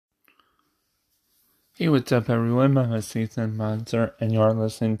Hey, what's up, everyone? My name is Ethan Monster, and you're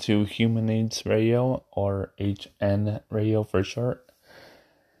listening to Human Needs Radio, or HN Radio for short.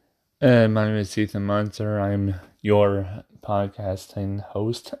 My name is Ethan Monster. I'm your podcasting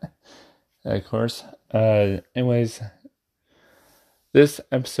host, of course. Anyways, this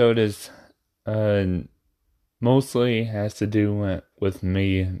episode is mostly has to do with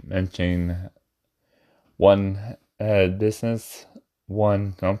me mentioning one business,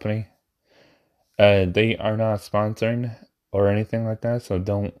 one company. They are not sponsoring or anything like that, so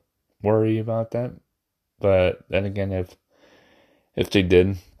don't worry about that. But then again, if they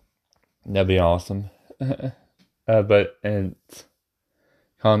did, that'd be awesome. But it's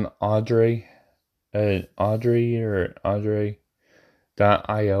called Audrey, Audrey or Audrey.io.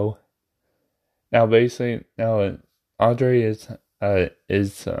 Now, basically, Audrey is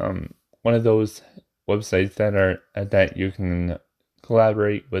one of those websites that you can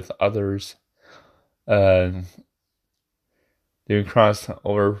collaborate with others. Do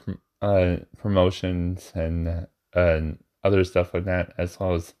crossover promotions and other stuff like that, as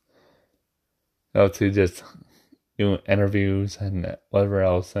well as to just do interviews and whatever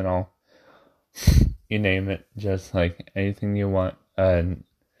else and all. You name it, just like anything you want. And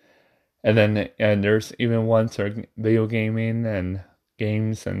then there's even ones for video gaming and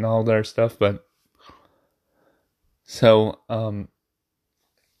games and all that stuff. But so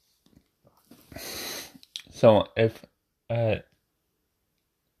if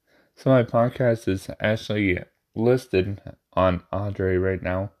so my podcast is actually listed on Audrey right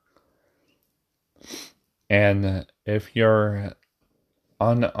now. And if you're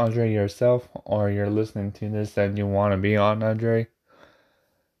on Audrey yourself, or you're listening to this and you want to be on Audrey,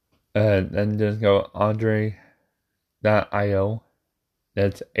 then just go Audrey.io.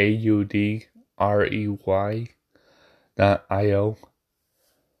 That's AUDREY.io.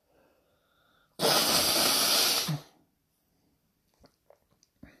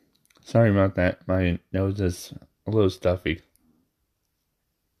 Sorry about that. My nose is a little stuffy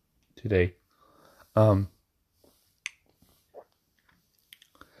today. But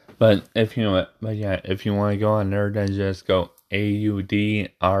if you want to go on there, then just go AUDREY.io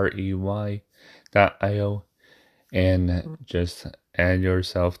and just add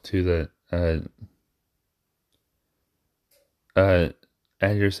yourself to the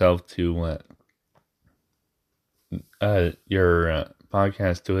your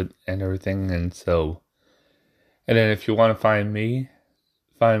podcast to it and everything. And then if you want to find my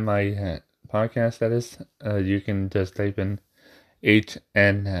podcast, that is, you can just type in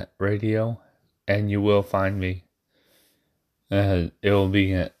HN Radio and you will find me. It will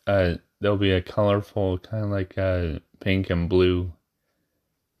be there'll be a colorful, kind of like a pink and blue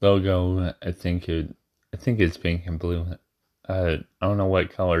logo. I think it's pink and blue. I don't know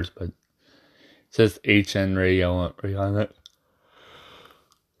what colors, but it says HN Radio on it.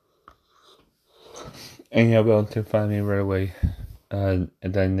 And you'll be able to find me right away. And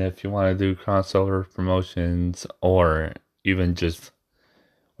then if you want to do crossover promotions, or even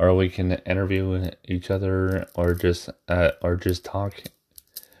or we can interview each other, or just talk,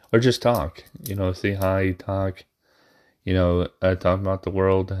 say hi, talk, talk about the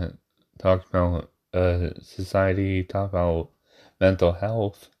world, talk about society, talk about mental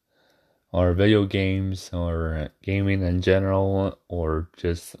health, or video games, or gaming in general, or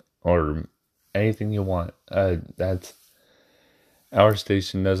anything you want. That's our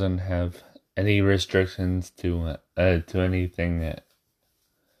station doesn't have any restrictions to anything,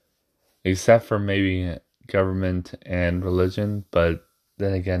 except for maybe government and religion. But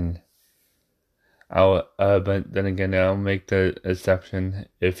then again, I'll make the exception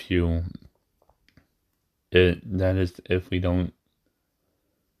if we don't,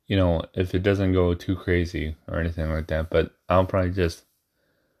 if it doesn't go too crazy or anything like that. But I'll probably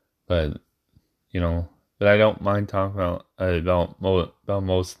but I don't mind talking about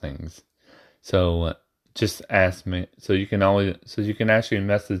most things. So just ask me. So you can actually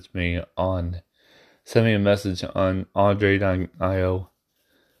send me a message on Audrey.io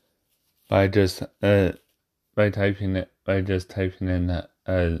by just typing in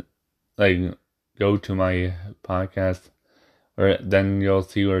go to my podcast, or then you'll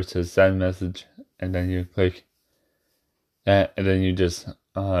see where it says send message, and then you click that, and then you just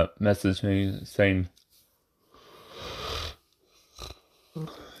message me saying,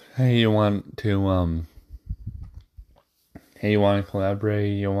 hey, you want to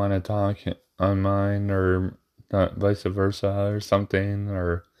collaborate, you want to talk online, or vice versa, or something,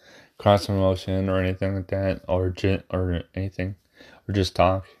 or cross promotion, or anything like that, or anything, or just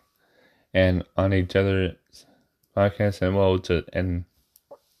talk and on each other's podcast, and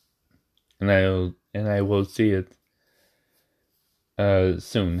I will see it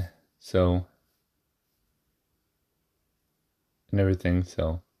soon. So and everything.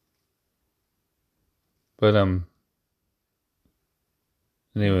 So, but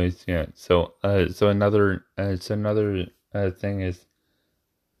anyways, yeah. So another thing is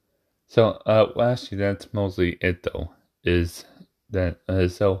well, actually that's mostly it though. Is that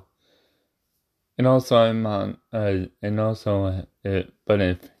so. And also, I'm on, and also, but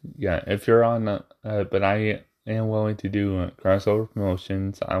if you're on, but I am willing to do crossover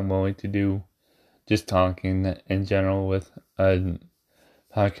promotions. I'm willing to do just talking in general with podcast,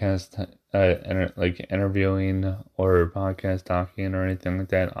 like interviewing or podcast talking or anything like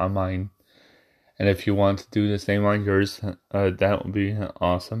that on mine. And if you want to do the same on yours, that would be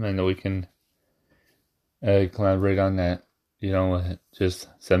awesome, and we can collaborate on that. Just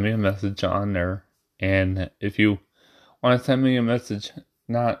send me a message on there. And if you want to send me a message,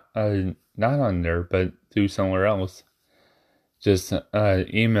 not on there, but through somewhere else, just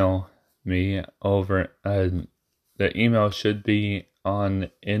email me over. The email should be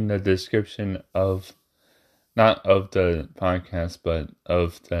in the description of not of the podcast, but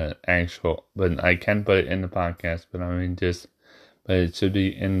of the actual. But I can put it in the podcast. But I mean, but it should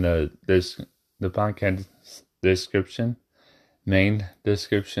be in the podcast description, main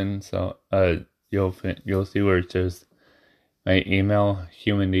description. So you'll see where it says my email,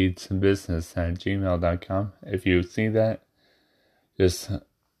 humanneedsbusiness@gmail.com. If you see that, just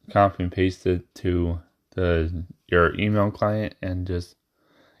copy and paste it to your email client and just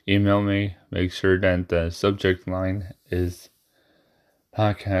email me. Make sure that the subject line is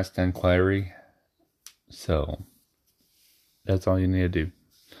podcast inquiry. So that's all you need to do.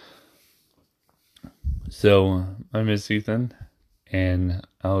 So my name is Ethan, and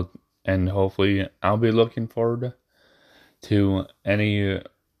hopefully I'll be looking forward to any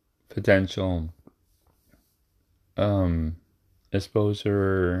potential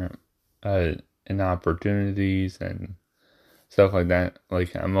exposure and opportunities and stuff like that.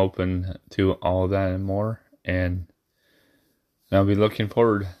 Like, I'm open to all that and more, and I'll be looking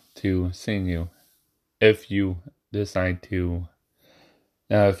forward to seeing you if you decide to.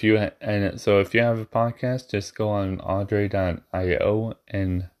 If you have a podcast, just go on Audrey.io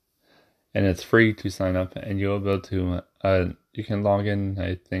and it's free to sign up, and you'll be able to you can log in,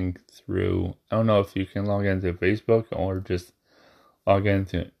 I think, through, I don't know if you can log into Facebook or just log in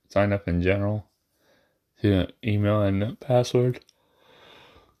to sign up in general to email and password.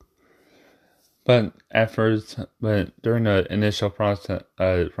 But during the initial process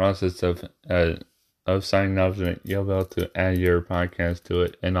of signing up, you'll be able to add your podcast to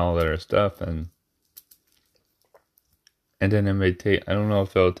it and all that other stuff, and then it may take, I don't know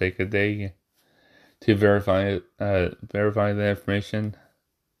if it'll take a day to verify the information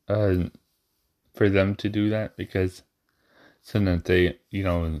for them to do that, because so that they,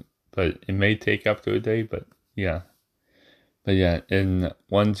 but it may take up to a day, but yeah, and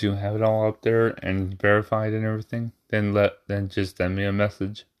once you have it all up there and verified and everything, then just send me a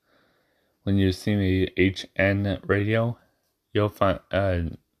message. When you see me HN Radio, you'll find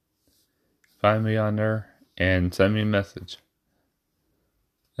me on there and send me a message.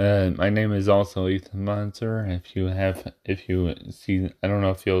 My name is also Ethan Monster. If you see, I don't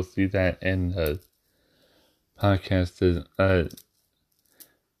know if you'll see that in the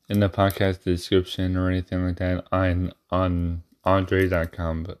podcast description or anything like that. I'm on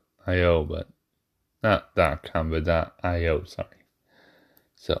Andre.com, but .io, but not .com, but .io. Sorry.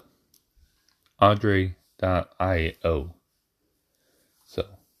 So Audrey.io. So,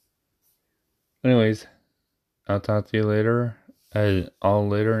 anyways, I'll talk to you later. All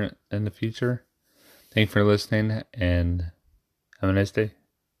later in the future. Thanks for listening, and have a nice day.